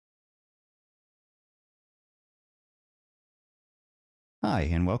Hi,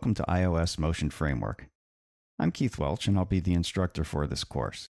 and welcome to iOS Motion Framework. I'm Keith Welch, and I'll be the instructor for this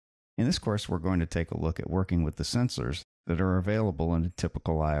course. In this course, we're going to take a look at working with the sensors that are available in a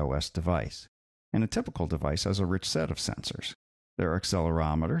typical iOS device. And a typical device has a rich set of sensors. There are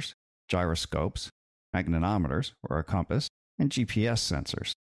accelerometers, gyroscopes, magnetometers, or a compass, and GPS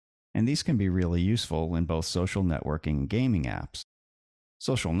sensors. And these can be really useful in both social networking and gaming apps.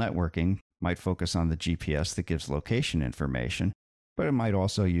 Social networking might focus on the GPS that gives location information, but it might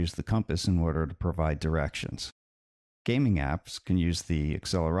also use the compass in order to provide directions. Gaming apps can use the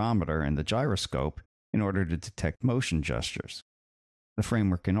accelerometer and the gyroscope in order to detect motion gestures. The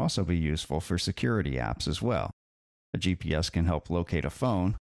framework can also be useful for security apps as well. A GPS can help locate a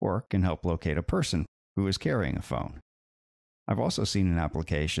phone or can help locate a person who is carrying a phone. I've also seen an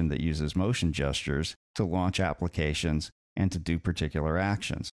application that uses motion gestures to launch applications and to do particular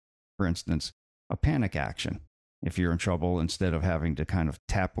actions. For instance, a panic action. If you're in trouble, instead of having to kind of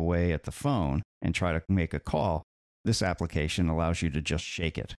tap away at the phone and try to make a call, this application allows you to just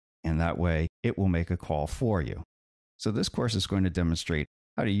shake it, and that way it will make a call for you. So this course is going to demonstrate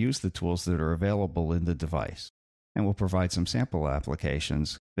how to use the tools that are available in the device, and we'll provide some sample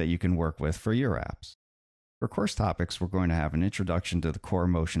applications that you can work with for your apps. For course topics, we're going to have an introduction to the core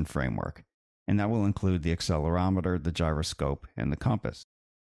motion framework, and that will include the accelerometer, the gyroscope, and the compass.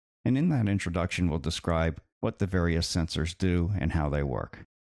 And in that introduction, we'll describe what the various sensors do and how they work.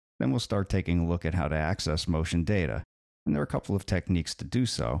 Then we'll start taking a look at how to access motion data, and there are a couple of techniques to do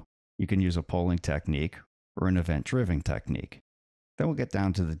so. You can use a polling technique or an event-driven technique. Then we'll get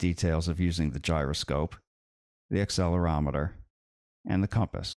down to the details of using the gyroscope, the accelerometer, and the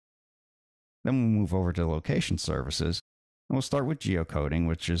compass. Then we'll move over to location services, and we'll start with geocoding,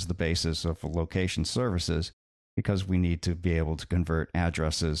 which is the basis of location services, because we need to be able to convert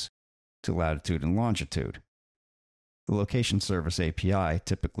addresses to latitude and longitude. The Location Service API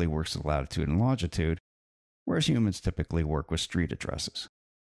typically works with latitude and longitude, whereas humans typically work with street addresses.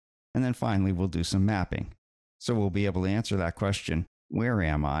 And then finally, we'll do some mapping. So we'll be able to answer that question, where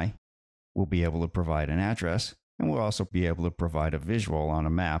am I? We'll be able to provide an address, and we'll also be able to provide a visual on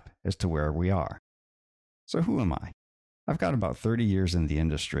a map as to where we are. So who am I? I've got about 30 years in the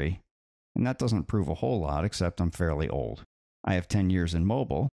industry, and that doesn't prove a whole lot except I'm fairly old. I have 10 years in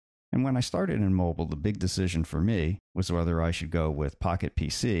mobile, and when I started in mobile, the big decision for me was whether I should go with Pocket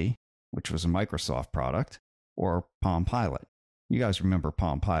PC, which was a Microsoft product, or Palm Pilot. You guys remember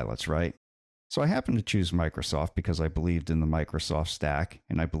Palm Pilots, right? So I happened to choose Microsoft because I believed in the Microsoft stack,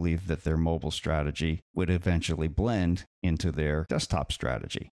 and I believed that their mobile strategy would eventually blend into their desktop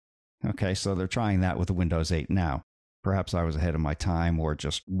strategy. Okay, so they're trying that with Windows 8 now. Perhaps I was ahead of my time or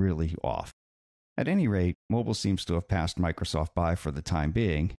just really off. At any rate, mobile seems to have passed Microsoft by for the time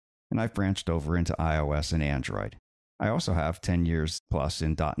being, and I've branched over into iOS and Android. I also have 10 years plus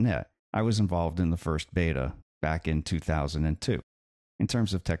in .NET. I was involved in the first beta back in 2002. In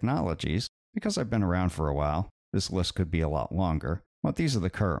terms of technologies, because I've been around for a while, this list could be a lot longer, but these are the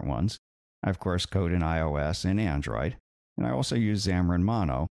current ones. I, of course, code in iOS and Android, and I also use Xamarin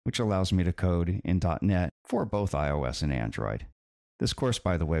Mono, which allows me to code in .NET for both iOS and Android. This course,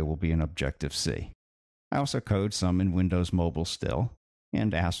 by the way, will be in Objective-C. I also code some in Windows Mobile still,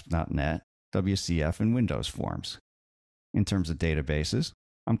 and ASP.NET, WCF, and Windows Forms. In terms of databases,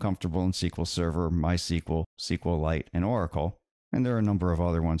 I'm comfortable in SQL Server, MySQL, SQLite, and Oracle, and there are a number of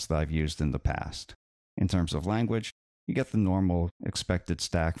other ones that I've used in the past. In terms of language, you get the normal expected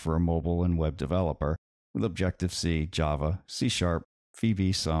stack for a mobile and web developer with Objective-C, Java, C#,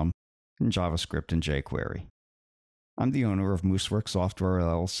 VB, Sum, and JavaScript and jQuery. I'm the owner of Mooseworks Software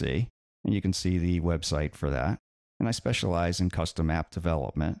LLC, and you can see the website for that. And I specialize in custom app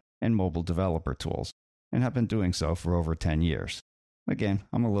development and mobile developer tools, and have been doing so for over 10 years. Again,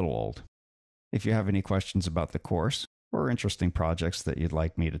 I'm a little old. If you have any questions about the course or interesting projects that you'd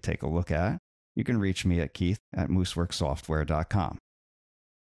like me to take a look at, you can reach me at keith@mooseworkssoftware.com.